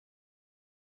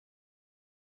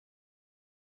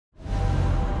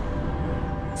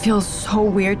feels so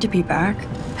weird to be back.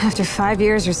 After 5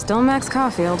 years, you're still Max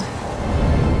Caulfield.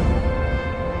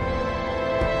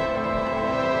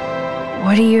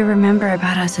 What do you remember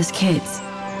about us as kids?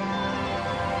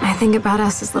 I think about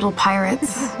us as little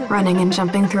pirates, running and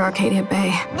jumping through Arcadia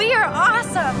Bay. We are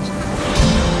awesome!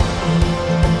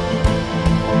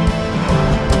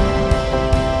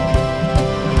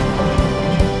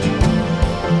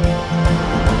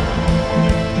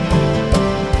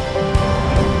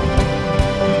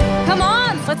 Come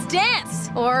on, let's dance!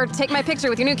 Or take my picture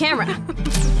with your new camera.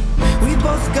 We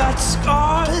both got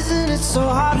scars and it's so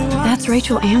hard to That's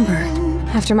Rachel Amber.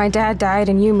 After my dad died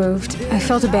and you moved, I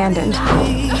felt abandoned.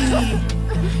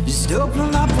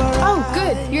 Oh,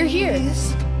 good, you're here.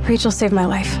 Rachel saved my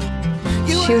life.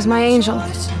 She was my angel.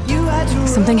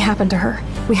 Something happened to her.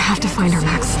 We have to find her,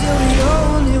 Max.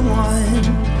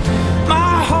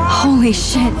 Holy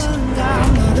shit.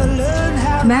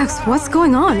 Max, what's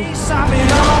going on?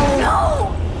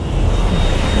 No!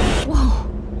 Whoa.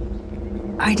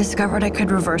 I discovered I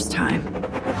could reverse time.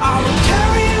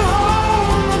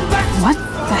 What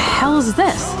the hell is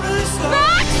this?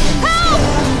 Max! Help!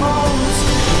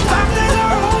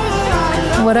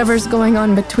 Whatever's going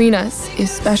on between us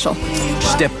is special.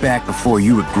 Step back before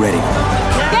you regret it.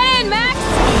 Get in, Max!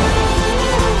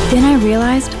 Then I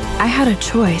realized I had a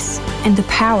choice and the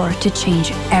power to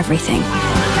change everything.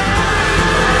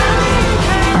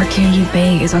 Arcadia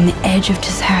Bay is on the edge of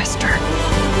disaster.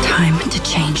 Time to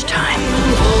change time.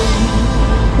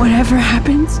 Whatever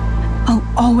happens, I'll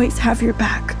always have your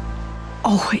back.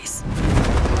 Always.